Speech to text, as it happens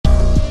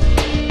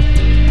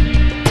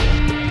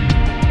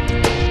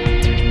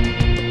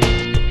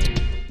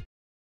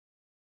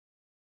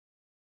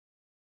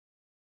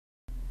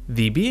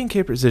The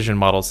B&K Precision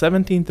Model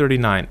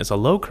 1739 is a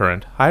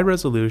low-current,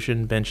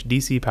 high-resolution bench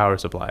DC power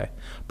supply,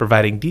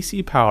 providing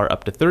DC power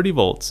up to 30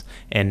 volts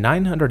and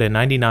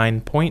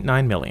 999.9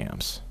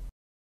 milliamps.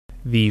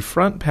 The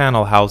front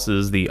panel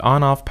houses the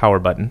on-off power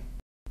button,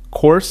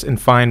 coarse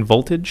and fine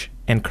voltage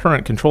and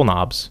current control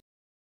knobs,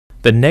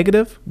 the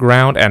negative,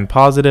 ground, and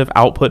positive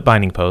output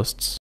binding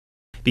posts,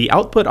 the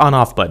output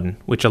on-off button,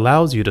 which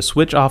allows you to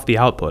switch off the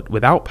output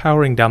without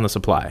powering down the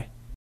supply,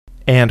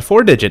 and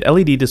 4-digit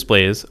LED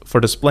displays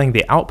for displaying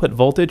the output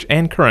voltage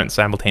and current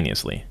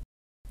simultaneously.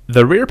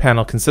 The rear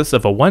panel consists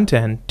of a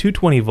 110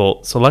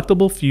 220-volt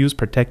selectable fuse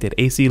protected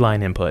AC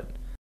line input,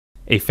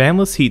 a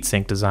fanless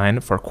heatsink design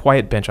for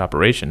quiet bench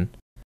operation,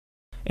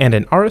 and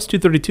an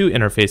RS-232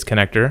 interface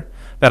connector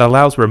that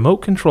allows remote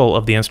control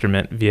of the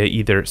instrument via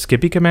either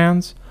Skippy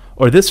commands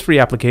or this free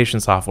application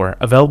software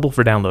available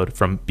for download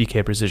from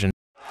BK Precision.